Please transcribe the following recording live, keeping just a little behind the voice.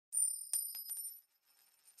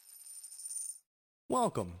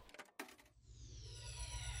Welcome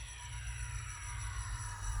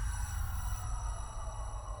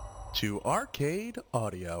to Arcade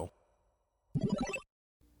Audio.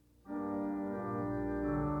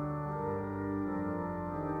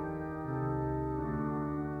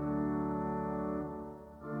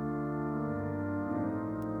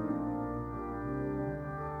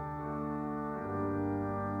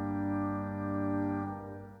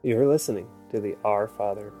 You're listening to the Our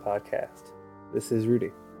Father podcast. This is Rudy.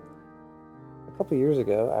 A couple years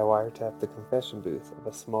ago, I wiretapped the confession booth of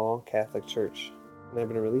a small Catholic church, and I've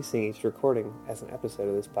been releasing each recording as an episode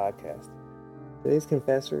of this podcast. Today's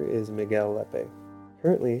confessor is Miguel Lepe.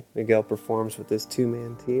 Currently, Miguel performs with this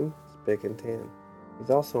two-man team, Spick and Tan. He's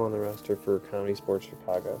also on the roster for Comedy Sports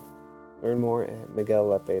Chicago. Learn more at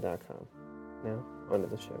miguellepe.com. Now, on to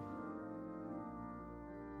the show.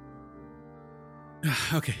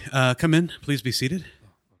 Okay, come in. Please be seated.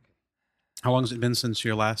 How long has it been since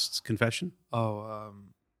your last confession?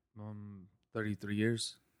 33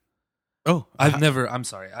 years. Oh, I've never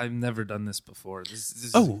done this before.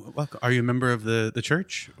 This oh, welcome. Are you a member of the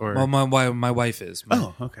church? Or well, my wife is.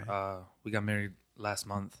 Oh, okay. We got married last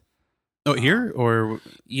month. Oh, here or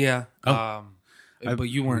Yeah. Oh. But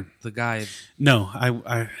you weren't the guy. no?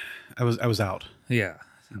 I was out. Yeah.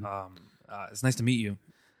 It's nice to meet you.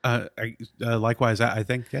 Likewise, I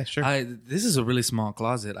think. Yeah, sure. This is a really small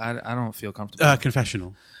closet. I don't feel comfortable.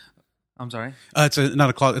 Confessional. I'm sorry. It's not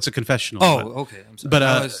a closet. It's a confessional. Oh, but, okay. I'm sorry. But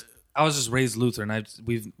I was just raised Lutheran.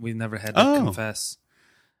 We've never had to confess.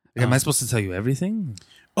 Am I supposed to tell you everything?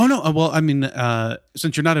 Oh no. Well, I mean,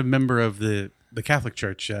 since you're not a member of the Catholic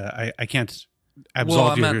Church, I can't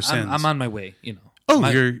absolve you of your sins. I'm on my way. You know. Oh,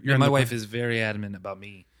 my wife is very adamant about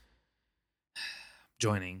me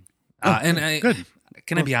joining. Good.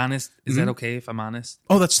 Can I be honest? Is that okay if I'm honest?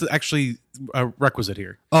 Oh, that's actually a requisite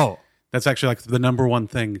here. Oh, that's actually like the number one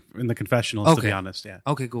thing in the confessional. Is to be honest, yeah.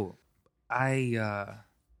 Okay, cool. I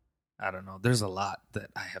don't know. There's a lot that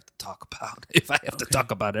I have to talk about. If I have to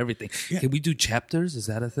talk about everything, can we do chapters? Is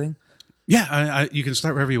that a thing? Yeah, you can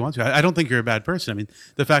start wherever you want to. I don't think you're a bad person. I mean,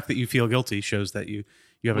 the fact that you feel guilty shows that you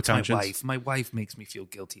have a conscience. My wife makes me feel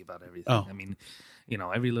guilty about everything. Oh. I mean, you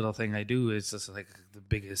know, every little thing I do is just like the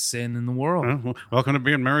biggest sin in the world. Well, welcome to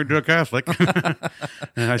being married to a Catholic.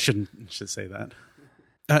 I should say that.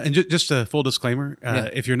 And just a full disclaimer: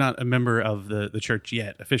 if you're not a member of the church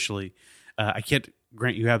yet officially, I can't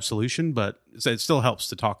grant you absolution, but it still helps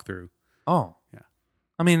to talk through. Oh, yeah.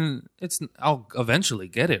 I mean, I'll eventually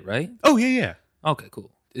get it, right? Oh yeah. Okay,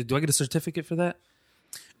 cool. Do I get a certificate for that?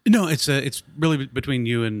 No, it's really between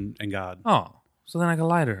you and God. Oh, so then I can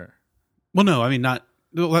lie to her. Well, no, I mean not.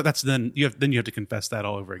 Well, that's then you have to confess that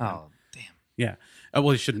all over again. Oh, damn. Yeah.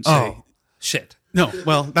 Well, you shouldn't say. Oh, shit. No.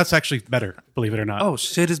 Well, that's actually better. Believe it or not. Oh,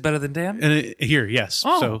 shit is better than damn. And here, yes.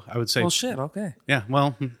 Oh. So I would say. Well, shit. Okay. Yeah.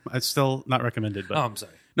 Well, it's still not recommended. But I'm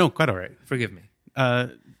sorry. No, quite all right. Forgive me.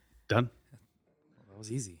 Done. That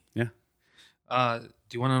was easy. Yeah. Do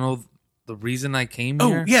you want to know the reason I came Oh,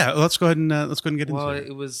 here? yeah. Let's go ahead and get into Well, it.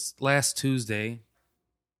 it was last Tuesday.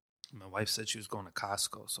 My wife said she was going to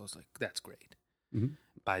Costco, so I was like, "That's great." Mhm.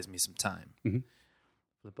 Buys me some time. Mhm.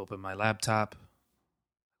 Flip open my laptop,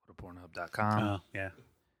 go to Pornhub.com, Yeah.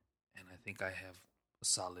 and I think I have a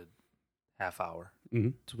solid half hour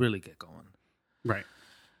Mhm. to really get going. Right.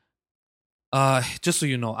 Just so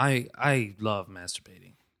you know, I love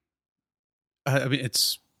masturbating. I mean,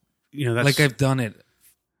 it's that's Like I've done it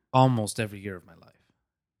almost every year of my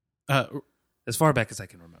life, as far back as I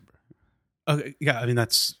can remember. Okay, yeah. I mean,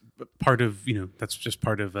 that's part of that's just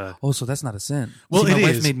part of. Oh, so that's not a sin. Well, See, my it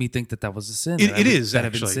wife is. made me think that was a sin. It is that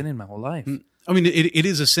I've been actually. sinning my whole life. I mean, it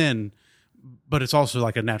is a sin, but it's also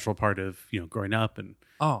like a natural part of growing up and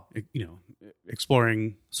Oh,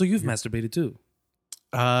 exploring. so you've masturbated too?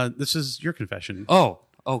 This is your confession. Oh,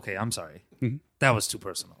 okay. I'm sorry. Mhm. That was too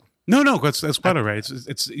personal. No, that's quite all right.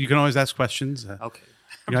 It's you can always ask questions. Okay.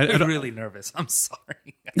 You know, I don't- I'm really nervous. I'm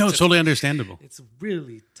sorry. No, it's totally understandable. It's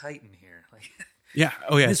really tight in here. Like Yeah.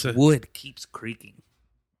 Oh yeah. this wood keeps creaking.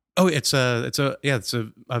 It's a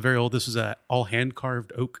very old. This is a all hand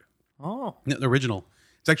carved oak. Oh. The original.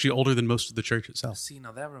 It's actually older than most of the church itself. See,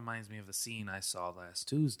 now that reminds me of a scene I saw last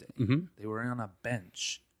Tuesday. Mhm. They were on a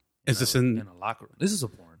bench. Is this in? a locker room? This is a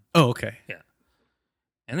porn. Oh, okay. Yeah.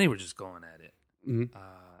 And they were just going at it. Mhm.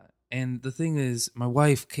 And the thing is, my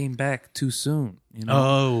wife came back too soon. She's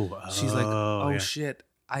like, "Oh yeah. shit!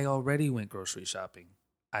 I already went grocery shopping.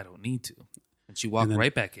 I don't need to." And she walked And then-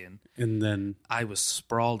 right back in. And then I was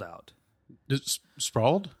sprawled out.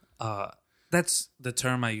 sprawled. That's the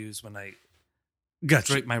term I use when I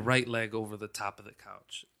Gotcha. drape my right leg over the top of the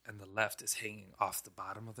couch, and the left is hanging off the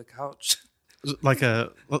bottom of the couch. like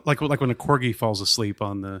when a corgi falls asleep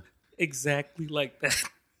on the. Exactly like that.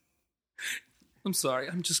 I'm sorry.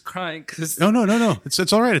 I'm just crying because No.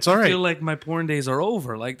 It's all right. It's all I right. feel like my porn days are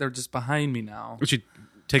over. Like they're just behind me now. Would you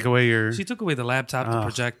take away your? She took away the laptop, the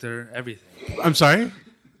projector, everything. I'm sorry.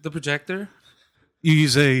 The projector? You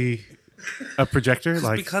use a projector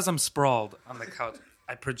like Because I'm sprawled on the couch,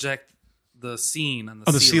 I project the scene on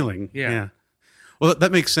the the ceiling. ceiling. Yeah. Well,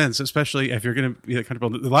 that makes sense, especially if you're going to be that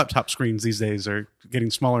comfortable. The laptop screens these days are getting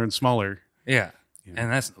smaller and smaller. Yeah.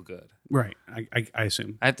 And that's no good. Right. I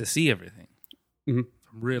assume. I have to see everything. Mhm.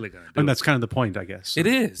 I'm really going to do And it. that's kind of the point, I guess. It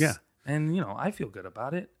is. Yeah. And, I feel good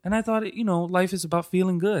about it. And I thought, life is about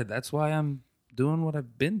feeling good. That's why I'm doing what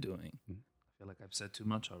I've been doing. I feel like I've said too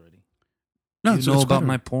much already. No, You so know it's about good.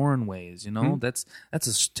 my porn ways, That's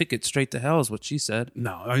a ticket straight to hell is what she said.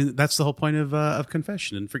 No, I mean that's the whole point of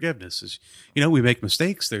confession and forgiveness. Is we make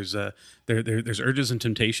mistakes. There's there's urges and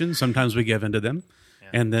temptations. Sometimes we give into them,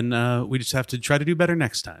 and then we just have to try to do better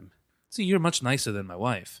next time. See, you're much nicer than my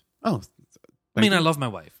wife. Oh, I mean, I love my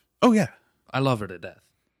wife. oh yeah, I love her to death.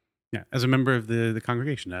 yeah. As a member of the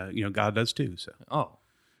congregation, God does too. So Oh,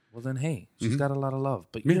 well then, hey, she's got a lot of love,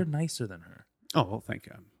 but Yeah. you're nicer than her. oh well, thank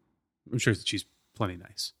you. I'm sure that she's plenty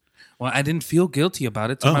nice. Well, I didn't feel guilty about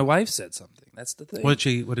it till Oh. my wife said something. That's the thing. What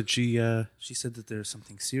did she? She said that there's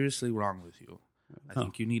something seriously wrong with you. I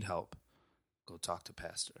think you need help. Go talk to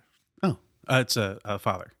pastor. Oh, it's a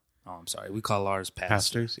father. Oh, I'm sorry. We call ours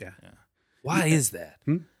pastor. Pastors, yeah. Why is that?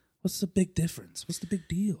 Hmm? What's the big difference? What's the big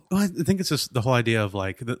deal? Well, I think it's just the whole idea of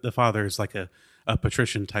like the father is like a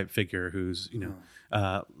patrician type figure who's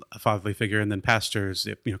a fatherly figure, and then pastors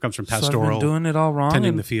comes from So I've pastoral, been doing it all wrong. tending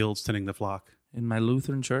in, the fields, tending the flock. in my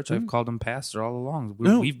Lutheran church, I've called him pastor all along.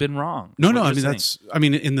 No. We've been wrong. No, What no. I you're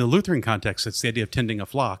mean saying. in the Lutheran context, it's the idea of tending a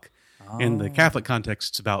flock. In the Catholic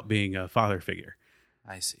context, it's about being a father figure.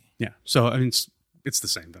 I see. Yeah. So I mean, it's the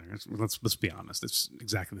same thing. Let's be honest. It's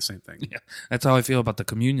exactly the same thing. Yeah, that's how I feel about the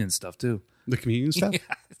communion stuff too. The communion stuff.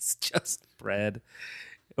 Yeah, it's just bread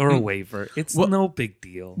or a wafer. It's Well- no big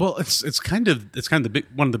deal. Well, it's kind of the big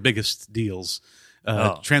one of the biggest deals.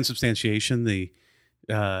 Transubstantiation, the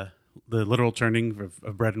literal turning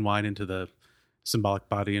of bread and wine into the symbolic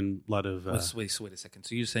body and blood of. Wait a second.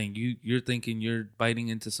 So you're saying you're thinking you're biting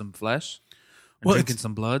into some flesh, and Well, drinking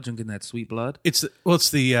some blood, drinking that sweet blood? It's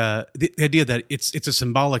the idea that it's a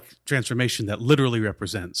symbolic transformation that literally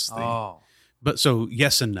represents. But so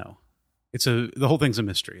yes and no. The whole thing's a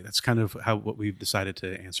mystery. That's kind of what we've decided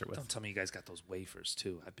to answer with. Don't tell me you guys got those wafers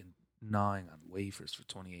too. I've been gnawing on wafers for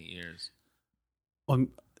 28 years. Well,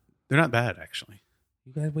 they're not bad actually.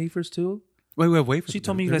 You got wafers too? Wait, we have wafers. She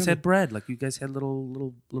told me you guys had bread. Like you guys had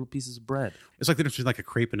little pieces of bread. It's like the difference between like a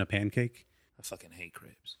crepe and a pancake. I fucking hate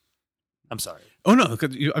crepes. I'm sorry. Oh no,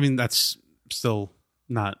 I mean that's still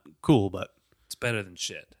not cool, but It's better than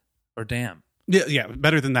shit. Or damn. yeah,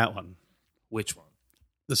 better than that one. Which one?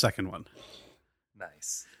 The second one.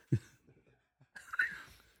 Nice.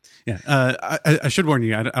 Yeah, I should warn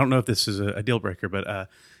you. I don't know if this is a deal breaker, but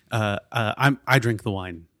I drink the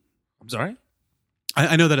wine. I'm sorry?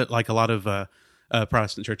 I know that at like a lot of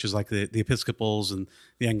Protestant churches, like the Episcopals and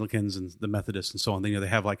the Anglicans and the Methodists and so on, they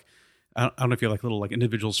have like I don't know if you have like little like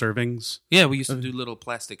individual servings. Yeah, we used to do little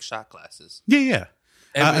plastic shot glasses. Yeah.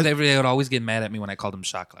 They would always get mad at me when I called them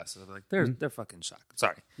shot glasses. I'm like, they're fucking shot.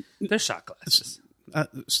 Sorry, they're shot glasses.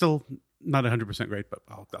 Still not 100% great, but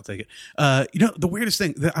I'll take it. The weirdest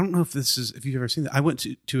thing that I don't know if you've ever seen that. I went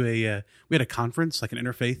to we had a conference, like an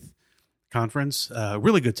interfaith conference.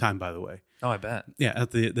 Really good time, by the way. Oh, I bet. Yeah,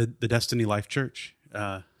 at the Destiny Life Church.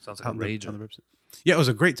 Sounds like out a rager. on the website. Yeah, it was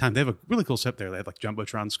a great time. They have a really cool setup there. They have like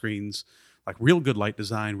jumbotron screens, like real good light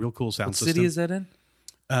design, real cool sound What system. city is that in?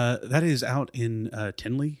 That is out in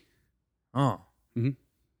Tinley. Oh. Mhm.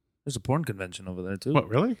 There's a porn convention over there, too. What,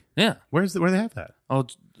 really? Yeah. Where they have that? Oh,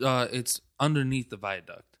 it's underneath the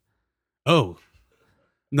viaduct. Oh,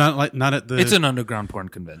 not at the. It's an underground porn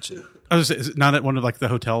convention. I was gonna say, is it not at one of like the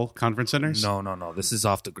hotel conference centers? No. This is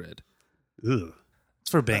off the grid. Ugh. It's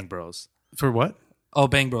for Bang Bros. For what? Oh,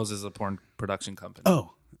 Bang Bros is a porn production company.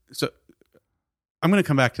 Oh, so I'm going to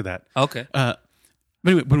come back to that. Okay. But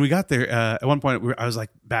anyway, when we got there, at one point I was like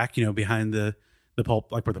back, behind the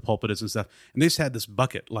pulp, like where the pulpit is and stuff, and they just had this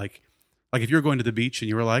bucket, like if you were going to the beach and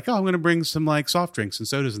you were like, oh, I'm going to bring some like soft drinks and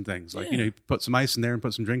sodas and things, like you put some ice in there and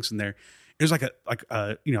put some drinks in there. It was like a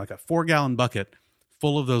 4-gallon bucket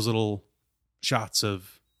full of those little shots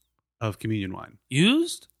of communion wine.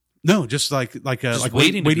 Used? No, just like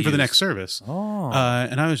waiting to be for the used. next service. Oh.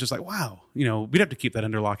 And I was just like, wow, we'd have to keep that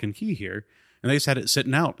under lock and key here. And they just had it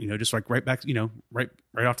sitting out, just like right back, right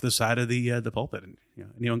off to the side of the pulpit, and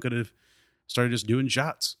anyone could have started just doing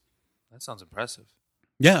shots. That sounds impressive.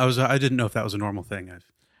 Yeah, I didn't know if that was a normal thing.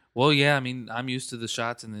 Well, yeah, I mean, I'm used to the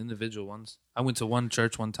shots and the individual ones. I went to one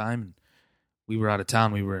church one time, and we were out of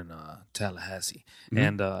town. We were in Tallahassee,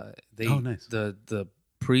 and they nice. the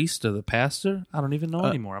priest or the pastor, I don't even know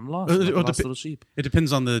anymore. I'm lost. Well, I'm a lost little sheep. It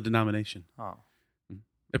depends on the denomination. Oh,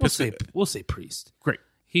 Episcopal- we'll say priest. Great.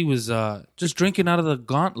 He was just drinking out of the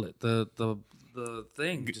gauntlet, the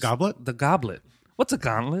thing, Goblet? the goblet. What's a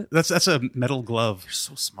gauntlet? That's a metal glove. You're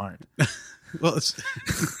so smart. Well, it's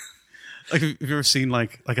like, have you ever seen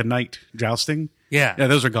like a knight jousting? Yeah. Yeah,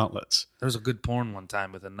 those are gauntlets. There was a good porn one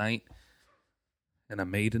time with a knight and a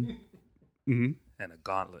maiden Mm-hmm. and a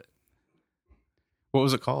gauntlet. What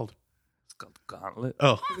was it called? It's called Gauntlet.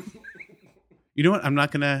 Oh, you know what? I'm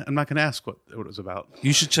not gonna ask what it was about.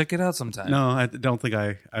 You should check it out sometime. No, I don't think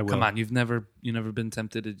I will. Come on, you've never been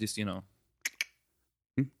tempted to just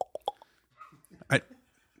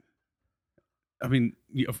I mean,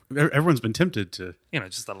 everyone's been tempted to.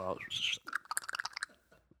 Just a little.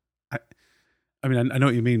 I mean, I know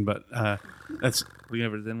what you mean, but that's. Have you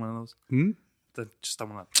ever done one of those? Hmm? Just I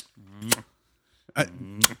want to.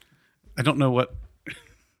 I don't know what.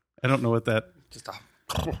 I don't know what that. Just a.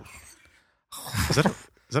 Is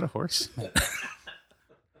that a horse?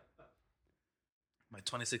 My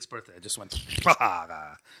 26th birthday, I just went.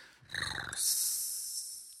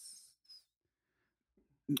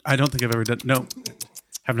 I don't think I've ever done. No,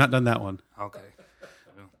 have not done that one. Okay,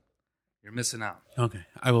 you're missing out. Okay,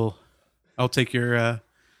 I'll take your.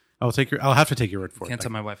 I'll have to take your word for Can't it.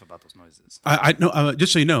 tell my wife about those noises. I know.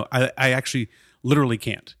 Just so you know, I actually literally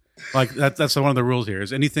can't. Like that's one of the rules here.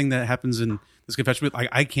 Is anything that happens in this confession booth,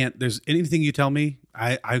 I can't. There's anything you tell me,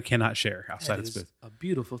 I cannot share outside of this booth. A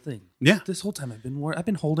beautiful thing. Yeah. This whole time I've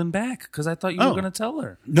been holding back because I thought you were going to tell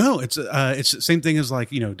her. No, it's the same thing as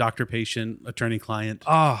like doctor patient, attorney client.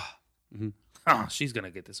 Oh, she's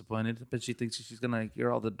gonna get disappointed, but she thinks she's gonna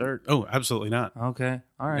hear all the dirt. Oh, absolutely not. Okay,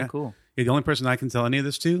 all right, Yeah. cool. Yeah, the only person I can tell any of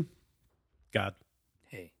this to, God.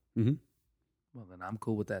 Hey, Mm-hmm. well then I'm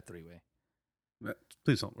cool with that 3-way.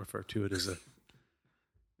 Please don't refer to it as a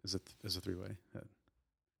 3-way.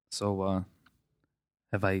 So,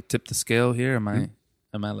 have I tipped the scale here? Am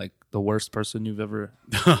I like the worst person you've ever?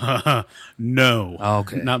 No. Oh,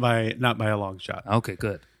 okay. Not by a long shot. Okay,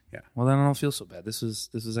 good. Yeah. Well, then I don't feel so bad. This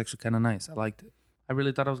is actually kind of nice. I liked it. I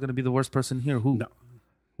really thought I was going to be the worst person here. Who? No.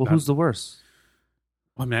 Well, who's the worst?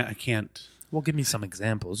 Well, I mean, I can't. Well, give me some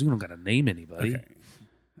examples. You don't got to name anybody.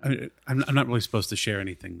 Okay. I'm not really supposed to share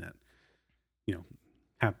anything that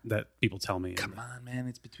that people tell me. Come on, man.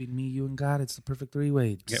 It's between me, you, and God. It's the perfect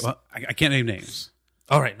 3-way. Okay, well, I can't name names.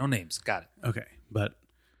 All right, no names. Got it. Okay, but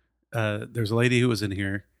there's a lady who was in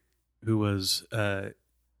here who was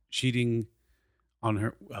cheating on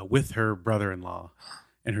her with her brother-in-law,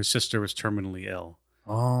 and her sister was terminally ill.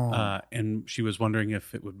 Oh. And she was wondering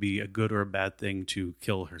if it would be a good or a bad thing to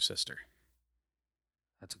kill her sister.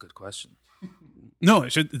 That's a good question. No,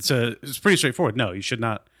 it's pretty straightforward. No, you should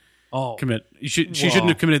not commit. She shouldn't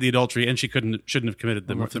have committed the adultery, and she shouldn't have committed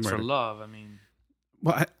the If it's murder. for love, I mean,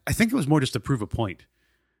 Well, I think it was more just to prove a point.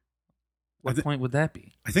 what point would that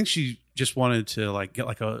be? I think she just wanted to get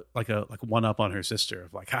like a one up on her sister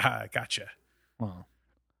of like, haha, I gotcha. Well,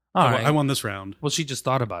 all right. I won this round. Well, she just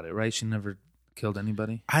thought about it, right? She never killed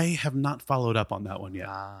anybody. I have not followed up on that one yet.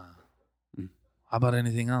 How about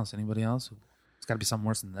anything else? Anybody else? It's got to be something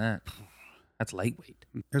worse than that. That's lightweight.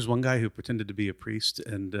 There's one guy who pretended to be a priest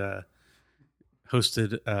and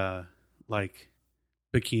hosted like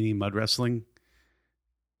bikini mud wrestling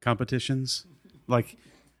competitions. Like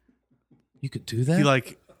You could do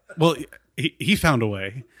that? he found a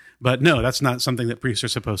way, but no, that's not something that priests are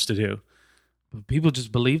supposed to do. But people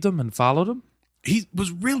just believed him and followed him? He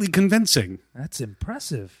was really convincing. That's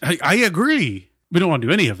impressive. I agree. We don't want to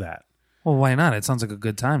do any of that. Well, why not? It sounds like a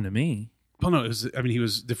good time to me. Well, no, he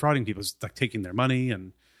was defrauding people. It was like taking their money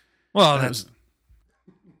and. Well, that that's...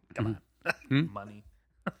 Come on. Money.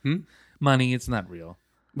 Money, it's not real.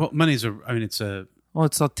 Well, money's it's a. Well,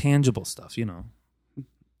 it's all tangible stuff, you know.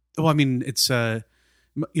 Well, I mean, it's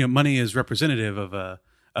money is representative of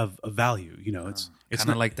a value. You know, it's kind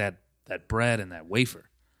not of like that bread and that wafer.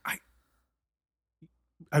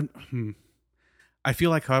 I feel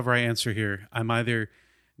like, however I answer here, I'm either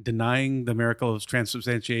denying the miracle of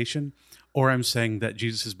transubstantiation, or I'm saying that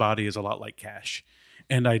Jesus' body is a lot like cash,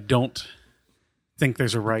 and I don't think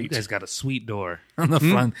there's a right. You guys got a sweet door on the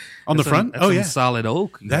front. On the front? That's Oh, yeah. solid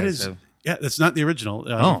oak. That is, yeah, that's not the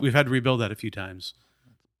original. We've had to rebuild that a few times.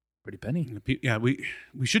 Pretty penny. Yeah, we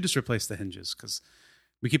should just replace the hinges because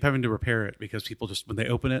we keep having to repair it because people just, when they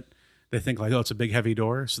open it, they think like, oh, it's a big heavy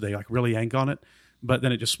door, so they like really yank on it. but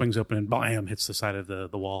then it just swings open and blam, hits the side of the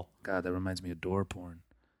wall. God, that reminds me of door porn.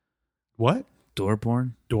 What? Door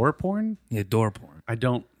porn? Door porn? Yeah, door porn. I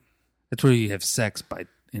don't. That's where you have sex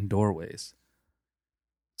in doorways.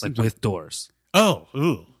 Like with doors. Oh,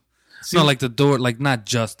 ooh. No, like the door, like not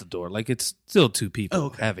just the door. Like it's still two people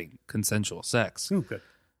okay. having consensual sex. Oh, good.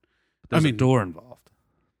 There's a door involved.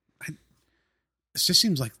 It just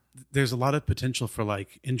seems like there's a lot of potential for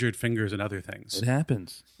like injured fingers and other things. It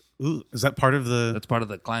happens. Ooh, is that part of the? That's part of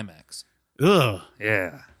the climax. Ugh.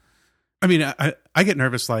 Yeah. I mean, I get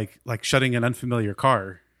nervous like shutting an unfamiliar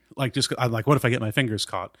car. Like I'm like, what if I get my fingers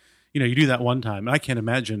caught? You know, you do that one time, and I can't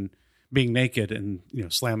imagine being naked and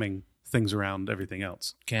slamming things around everything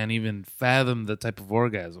else. Can't even fathom the type of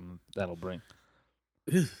orgasm that'll bring.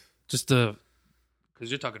 Ugh. Just because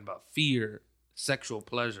you're talking about fear, sexual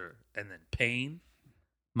pleasure, and then pain.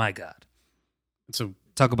 My God. So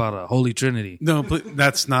talk about a holy trinity. No, but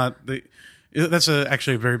that's not the. That's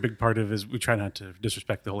actually a very big part of is we try not to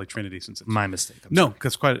disrespect the Holy Trinity since it's my mistake. No,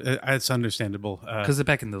 because it's understandable. Because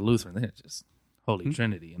back in the Lutheran, they're just Holy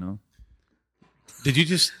Trinity, you know. Did you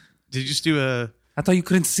just do a? I thought you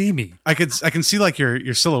couldn't see me. I can see like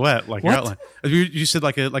your silhouette, like your outline. You said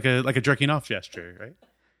like a jerking off gesture, right?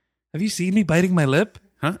 Have you seen me biting my lip?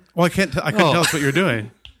 Huh? Well, I couldn't tell us what you're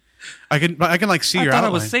doing. I can like see your outline. I thought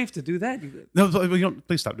it was safe to do that. No,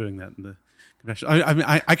 please stop doing that in the confession. I mean,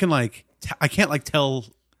 I can like I can't like tell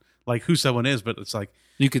like who someone is, but it's like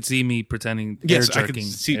you could see me pretending. Yes, air I can jerking,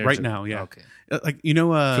 see right now. Yeah, okay. Like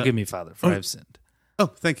forgive me, Father, for I've sinned. Oh,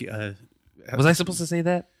 thank you. Was I supposed to say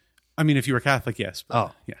that? I mean, if you were Catholic, yes.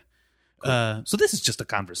 But, yeah. Cool. So this is just a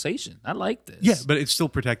conversation. I like this. Yeah, but it's still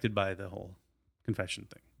protected by the whole confession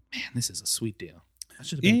thing. Man, this is a sweet deal. I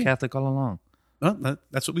should have been Catholic all along. Well,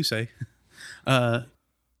 that's what we say. So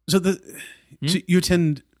you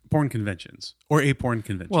attend porn conventions or a porn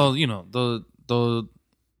convention? Well, the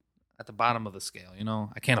at the bottom of the scale.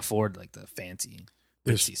 I can't afford like the fancy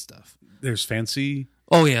stuff. There's fancy.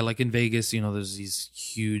 Oh yeah, like in Vegas, there's these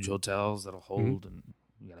huge hotels that'll hold, and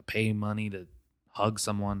you gotta pay money to hug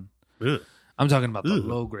someone. Ugh. I'm talking about the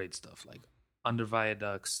low grade stuff, like under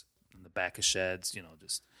viaducts, in the back of sheds.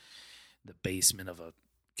 Just the basement of a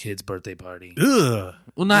kid's birthday party. Ugh.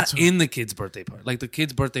 Well, not in the kid's birthday party. Like the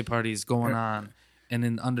kid's birthday party is going on, and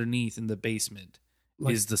then underneath in the basement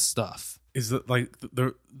is the stuff. Is it like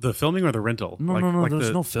the filming or the rental? No, like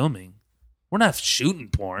there's no filming. We're not shooting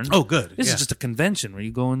porn. Oh, good. This is just a convention where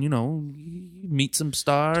you go and, you meet some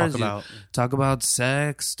stars. Talk about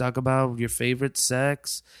sex. Talk about your favorite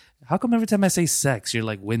sex. How come every time I say sex, you're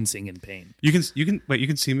like wincing in pain? You can wait. You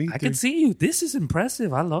can see me. I can see you. This is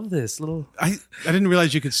impressive. I love this little. I didn't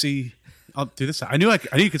realize you could see through this side. I knew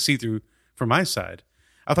you could see through from my side.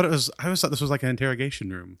 I always thought this was like an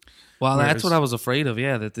interrogation room. Well, that's what I was afraid of.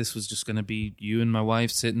 Yeah, that this was just going to be you and my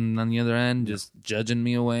wife sitting on the other end, just judging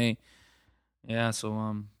me away. Yeah,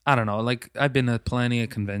 so I don't know. Like I've been to plenty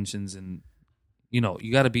of conventions, and you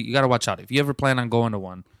gotta watch out. If you ever plan on going to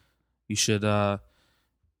one, you should. What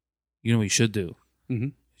you should do? Mm-hmm.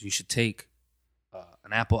 You should take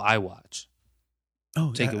an Apple iWatch.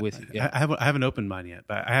 Oh, take it with you. Yeah. I haven't opened mine yet,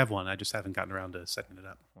 but I have one. I just haven't gotten around to setting it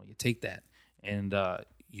up. Well, you take that and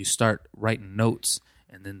you start writing notes.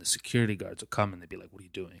 And then the security guards will come and they'll be like, what are you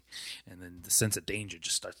doing? And then the sense of danger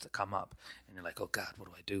just starts to come up. And you're like, oh, God, what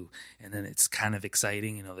do I do? And then it's kind of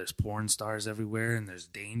exciting. There's porn stars everywhere and there's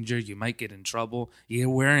danger. You might get in trouble. You're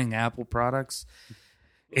wearing Apple products.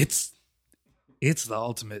 It's the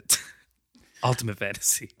ultimate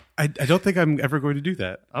fantasy. I don't think I'm ever going to do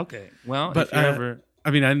that. Okay. Well, but if you're ever...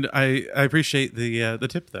 I mean, I appreciate the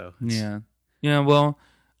tip, though. Yeah. Yeah, well,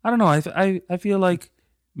 I don't know. I feel like...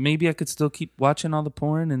 maybe I could still keep watching all the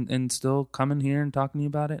porn and still coming here and talking to you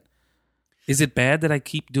about it. Is it bad that I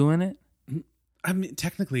keep doing it? I mean,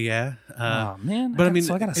 technically, yeah. Oh man! But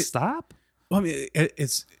so I gotta stop. Well, I mean,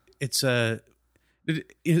 it's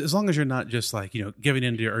as long as you're not just like giving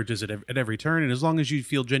in to your urges at every turn, and as long as you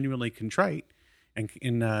feel genuinely contrite and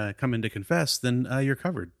come in to confess, then you're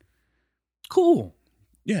covered. Cool.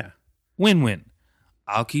 Yeah. Win-win.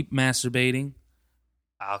 I'll keep masturbating.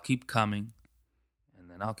 I'll keep coming.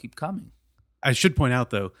 And I'll keep coming. I should point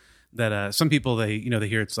out though that some people they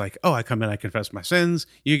hear it's like, oh, I come in, I confess my sins,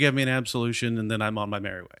 you give me an absolution, and then I'm on my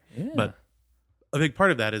merry way. Yeah. But a big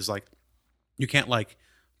part of that is like you can't like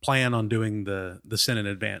plan on doing the sin in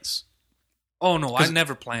advance. Oh no, I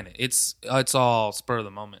never plan it. It's all spur of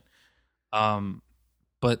the moment.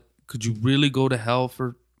 But could you really go to hell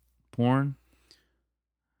for porn?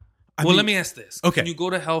 Let me ask this: okay, can you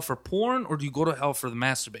go to hell for porn, or do you go to hell for the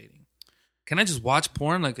masturbating? Can I just watch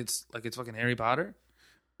porn like it's fucking Harry Potter?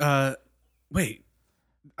 Wait.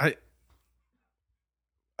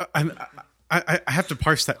 I have to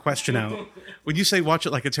parse that question out. When you say watch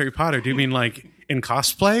it like it's Harry Potter, do you mean like in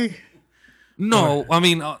cosplay? No, I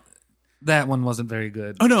mean that one wasn't very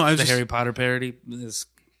good. Oh no, I was the just, Harry Potter parody is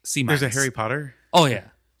C-. There's a Harry Potter. Oh yeah,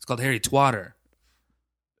 it's called Harry Twatter.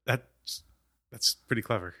 That's pretty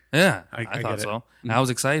clever. Yeah, I thought get it. so. Mm-hmm. I was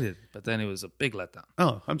excited, but then it was a big letdown.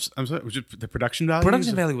 Oh, I'm sorry. Was it the production value?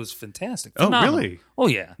 Production value was fantastic. Oh, Phenomenal. really? Oh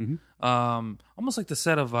yeah. Mm-hmm. Almost like the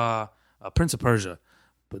set of Prince of Persia,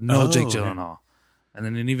 but no Jake yeah. Gyllenhaal, and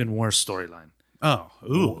then an even worse storyline. Oh,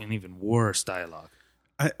 ooh. An even worse dialogue.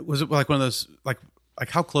 Was it like one of those like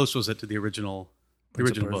how close was it to the original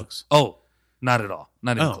Prince of Persia. books? Oh, not at all.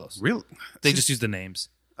 Not even close. Really? They just used the names.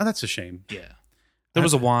 Oh, that's a shame. Yeah. There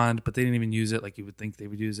was a wand, but they didn't even use it like you would think they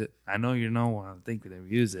would use it. I know you know I think they would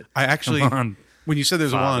use it. I actually, Come on, when you said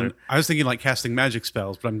there's Father. a wand, I was thinking like casting magic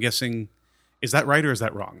spells, but I'm guessing, is that right or is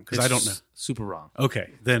that wrong? Because I don't know. Super wrong. Okay,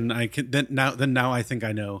 then I can then now I think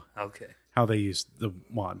I know Okay. how they use the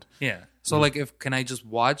wand. Yeah. So like, can I just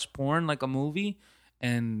watch porn like a movie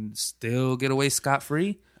and still get away scot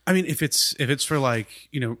free? I mean, if it's for like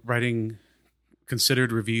writing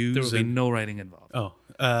considered reviews, There would be no writing involved.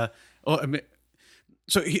 well, I mean,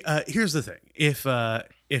 so here's the thing: if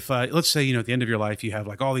let's say at the end of your life you have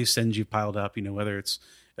like all these sins you've piled up, whether it's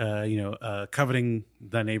coveting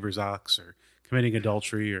thy neighbor's ox or committing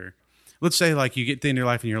adultery, or let's say like you get to the end of your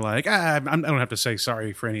life and you're like, I don't have to say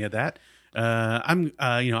sorry for any of that. I'm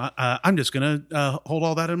just gonna hold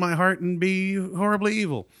all that in my heart and be horribly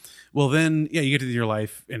evil. Well, then, yeah, you get to your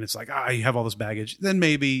life and it's like, you have all this baggage. Then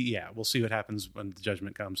maybe, yeah, we'll see what happens when the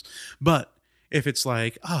judgment comes. But if it's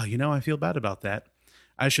like, I feel bad about that,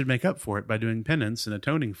 I should make up for it by doing penance and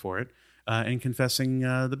atoning for it and confessing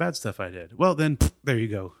the bad stuff I did. Well, then, there you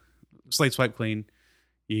go. Slate swipe clean.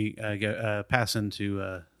 You pass into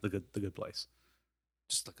the good place.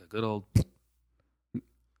 Just like a good old,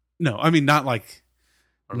 No, I mean, not like,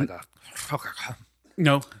 or like a,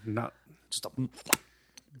 no, not, just a,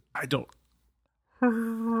 I don't.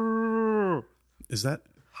 Is that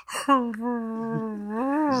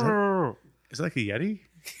like a Yeti?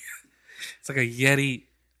 it's like a Yeti.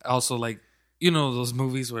 Also, like those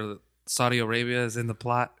movies where Saudi Arabia is in the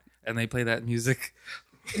plot and they play that music.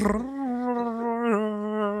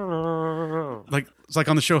 Like it's like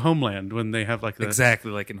on the show Homeland when they have like the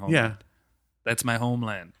Exactly like in Homeland. Yeah, That's my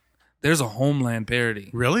Homeland. There's a Homeland parody.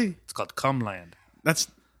 really? It's called Cumland. That's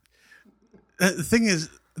the thing is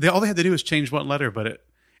all they had to do was change one letter, but it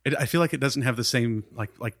I feel like it doesn't have the same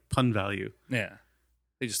like pun value. Yeah.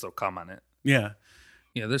 They just throw cum on it. Yeah.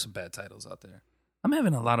 Yeah, there's some bad titles out there. I'm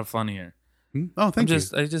having a lot of fun here. Oh, thank you.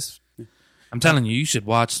 I'm telling you, you should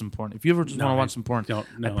watch some porn. If you ever just No, want to I watch some porn,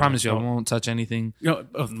 don't- no, I promise you, I don't. won't touch anything.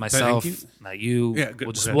 Thank Myself, you. not you. Yeah, good,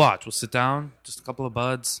 We'll just good. watch. We'll sit down, just a couple of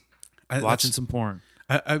buds, watching That's- some porn.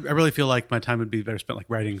 I really feel like my time would be better spent like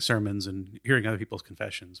writing sermons and hearing other people's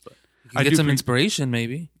confessions. But You get some inspiration,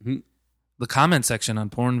 maybe. Mhm. The comment section on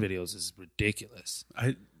porn videos is ridiculous.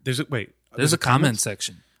 There's a There's a comment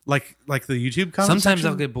section. like the YouTube comment. Sometimes section?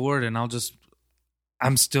 I'll get bored and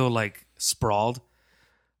I'm still like sprawled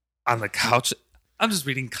on the couch. I'm just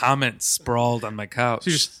reading comments sprawled on my couch. So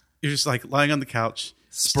you're just like lying on the couch,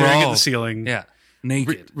 staring at the Sprawled. ceiling. Yeah,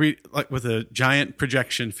 naked Like with a giant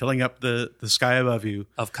projection filling up the sky above you.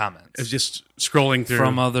 of comments It's just scrolling through.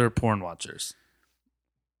 from other porn watchers.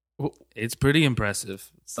 Well, It's pretty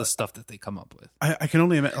impressive. It's the stuff that they come up with. I can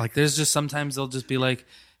only imagine. Like, There's just sometimes they'll just be like,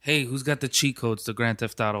 "Hey, who's got the cheat codes to Grand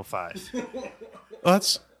Theft Auto 5?"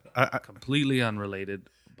 that's Completely unrelated,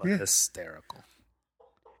 but Yeah. hysterical.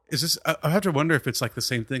 is this? I have to wonder if it's like the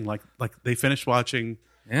same thing. Like they finished watching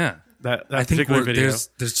Yeah, that I think particular video. there's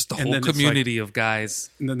just a and whole then it's community of guys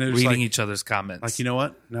And then there's reading like, each other's comments. like, you know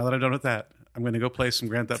what? Now that I'm done with that, I'm going to go play some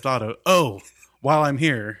Grand Theft Auto. Oh, while I'm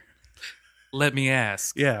here, Let me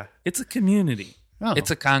ask. yeah. It's a community. Oh.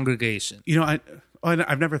 It's a congregation.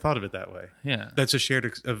 I've never thought of it that way. Yeah. That's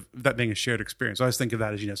a of that being a shared experience. I always think of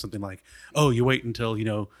that as something like, oh, you wait until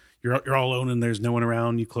you're all alone and there's no one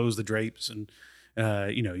around. You close the drapes and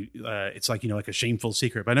it's like like a shameful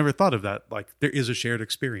secret. But I never thought of that. Like there is a shared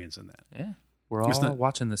experience in that. Yeah. We're It's all not-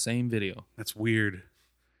 watching the same video. That's weird.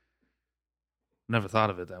 Never thought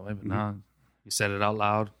of it that way, but now you said it out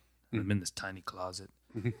loud. And Mhm. I'm in this tiny closet.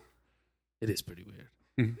 Mhm. It is pretty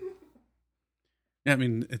weird. Yeah, I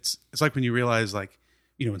mean it's like when you realize like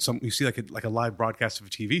when you see like a live broadcast of a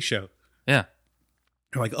TV show. Yeah.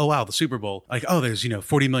 You're like, oh wow, the Super Bowl. Like, oh, there's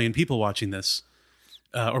 40 million people watching this,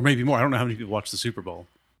 or maybe more. I don't know how many people watch the Super Bowl.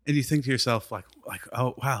 And you think to yourself, like,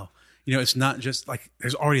 oh wow, it's not just like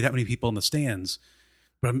there's already that many people in the stands,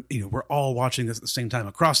 but we're all watching this at the same time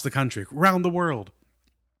across the country, around the world.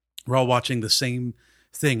 We're all watching the same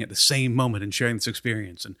thing at the same moment and sharing this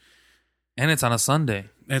experience. And it's on a Sunday.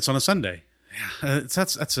 it's on a Sunday. Yeah,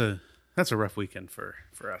 that's a rough weekend for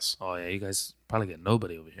us. Oh yeah, you guys probably get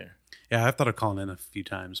nobody over here. Yeah, I've thought of calling in a few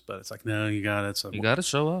times, but it's like, no, you got it. You got to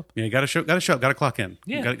show up. Yeah, you got to show up, got to clock in.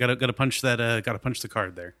 Yeah. Got to punch that. Got to punch the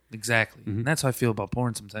card there. Exactly. And that's how I feel about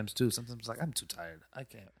porn sometimes too. Sometimes it's like I'm too tired. I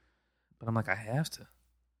can't. But I'm like, I have to.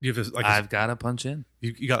 You have I've got to punch in.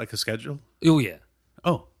 You got like a schedule? Oh yeah.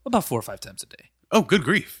 Oh, About 4 or 5 times a day. oh, good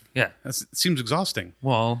grief! Yeah. It seems exhausting.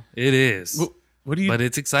 Well, it is. What do you? But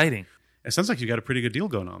it's exciting. It sounds like you got a pretty good deal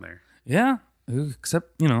going on there. Yeah.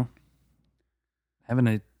 Except, having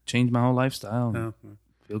to change my whole lifestyle. Oh.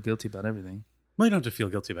 Feel guilty about everything. Well, you don't have to feel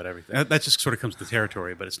guilty about everything. That just sort of comes to the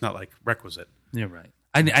territory, but it's not like requisite. You're right.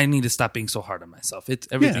 I need to stop being so hard on myself.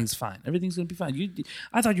 Everything's fine. Everything's gonna be fine.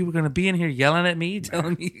 I thought you were gonna be in here yelling at me,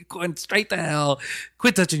 telling me going straight to hell.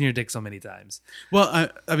 Quit touching your dick so many times. Well,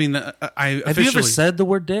 I mean, I have you ever said the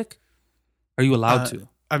word dick? Are you allowed to?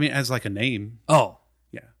 I mean, as like a name, Oh,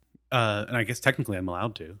 yeah. And I guess technically I'm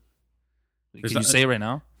allowed to. can you say it right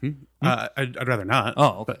now? I'd rather not.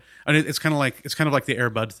 Oh, okay. And it's kind of like the Air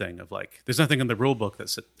Bud thing of like, there's nothing in the rule book that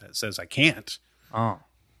says I can't, Oh,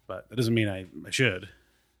 but that doesn't mean I should.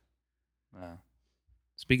 wow.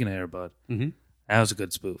 Speaking of Air Bud, Mm-hmm. that was a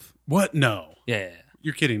good spoof. What? No, Yeah.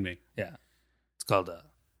 you're kidding me. Yeah.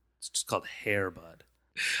 It's just called Hair Bud.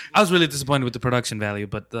 I was really disappointed with the production value,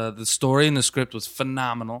 but the story and the script was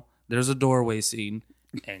phenomenal. There's a doorway scene,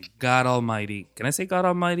 and God Almighty, can I say God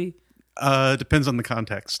Almighty? Depends on the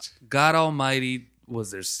context. God Almighty,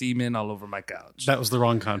 was there semen all over my couch? That was the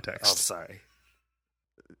wrong Oh, context. sorry.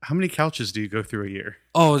 How many couches do you go through a year?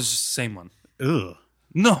 Oh, it's just the same one. Ugh.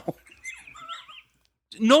 No.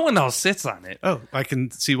 No one else sits on it. Oh, I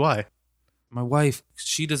can see why. My wife,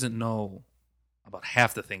 she doesn't know about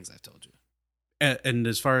half the things I've told you. And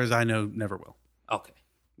as far as I know, never will. Okay.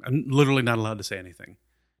 I'm literally not allowed to say anything,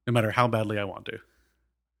 no matter how badly I want to.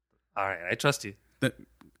 All right. I trust you. I'm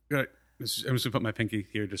just going to put my pinky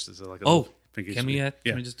here just as a Oh, pinky can swear.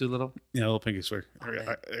 we just do a little? Yeah, a little pinky swear. There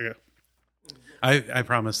Okay. you go. I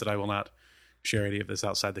promise that I will not share any of this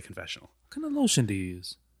outside the confessional. What kind of lotion do you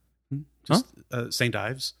use? Just St.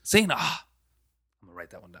 Ives. I'm going to write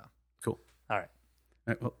that one down. Cool. All right.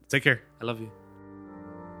 All right, well, take care. I love you.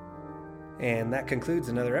 And that concludes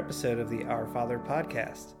another episode of the Our Father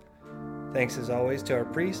podcast. Thanks as always to our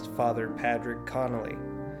priest, Father Patrick Connolly.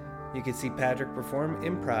 You can see Patrick perform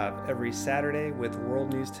improv every Saturday with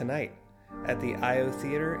World News Tonight at the IO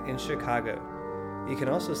Theater in Chicago. You can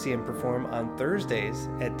also see him perform on Thursdays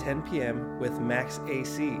at 10 p.m. with Max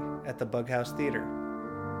AC at the Bughouse Theater.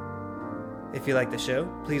 If you like the show,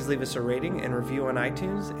 please leave us a rating and review on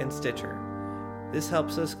iTunes and Stitcher. This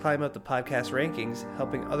helps us climb up the podcast rankings,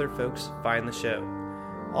 helping other folks find the show.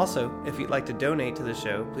 Also, if you'd like to donate to the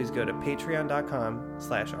show, please go to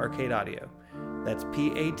patreon.com/arcadeaudio. That's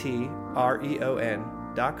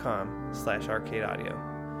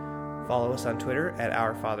patreon.com/arcadeaudio. Follow us on Twitter at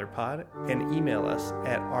OurFatherPod and email us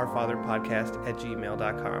at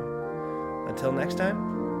ourfatherpodcast@gmail.com. Until next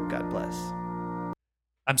time, God bless.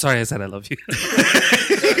 I'm sorry I said I love you.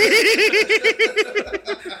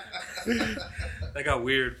 That got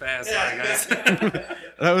weird fast. Sorry, guys.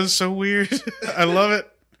 That was so weird. I love it.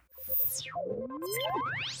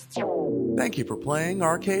 Thank you for playing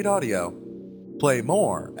Arcade Audio. Play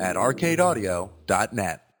more at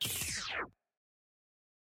arcadeaudio.net.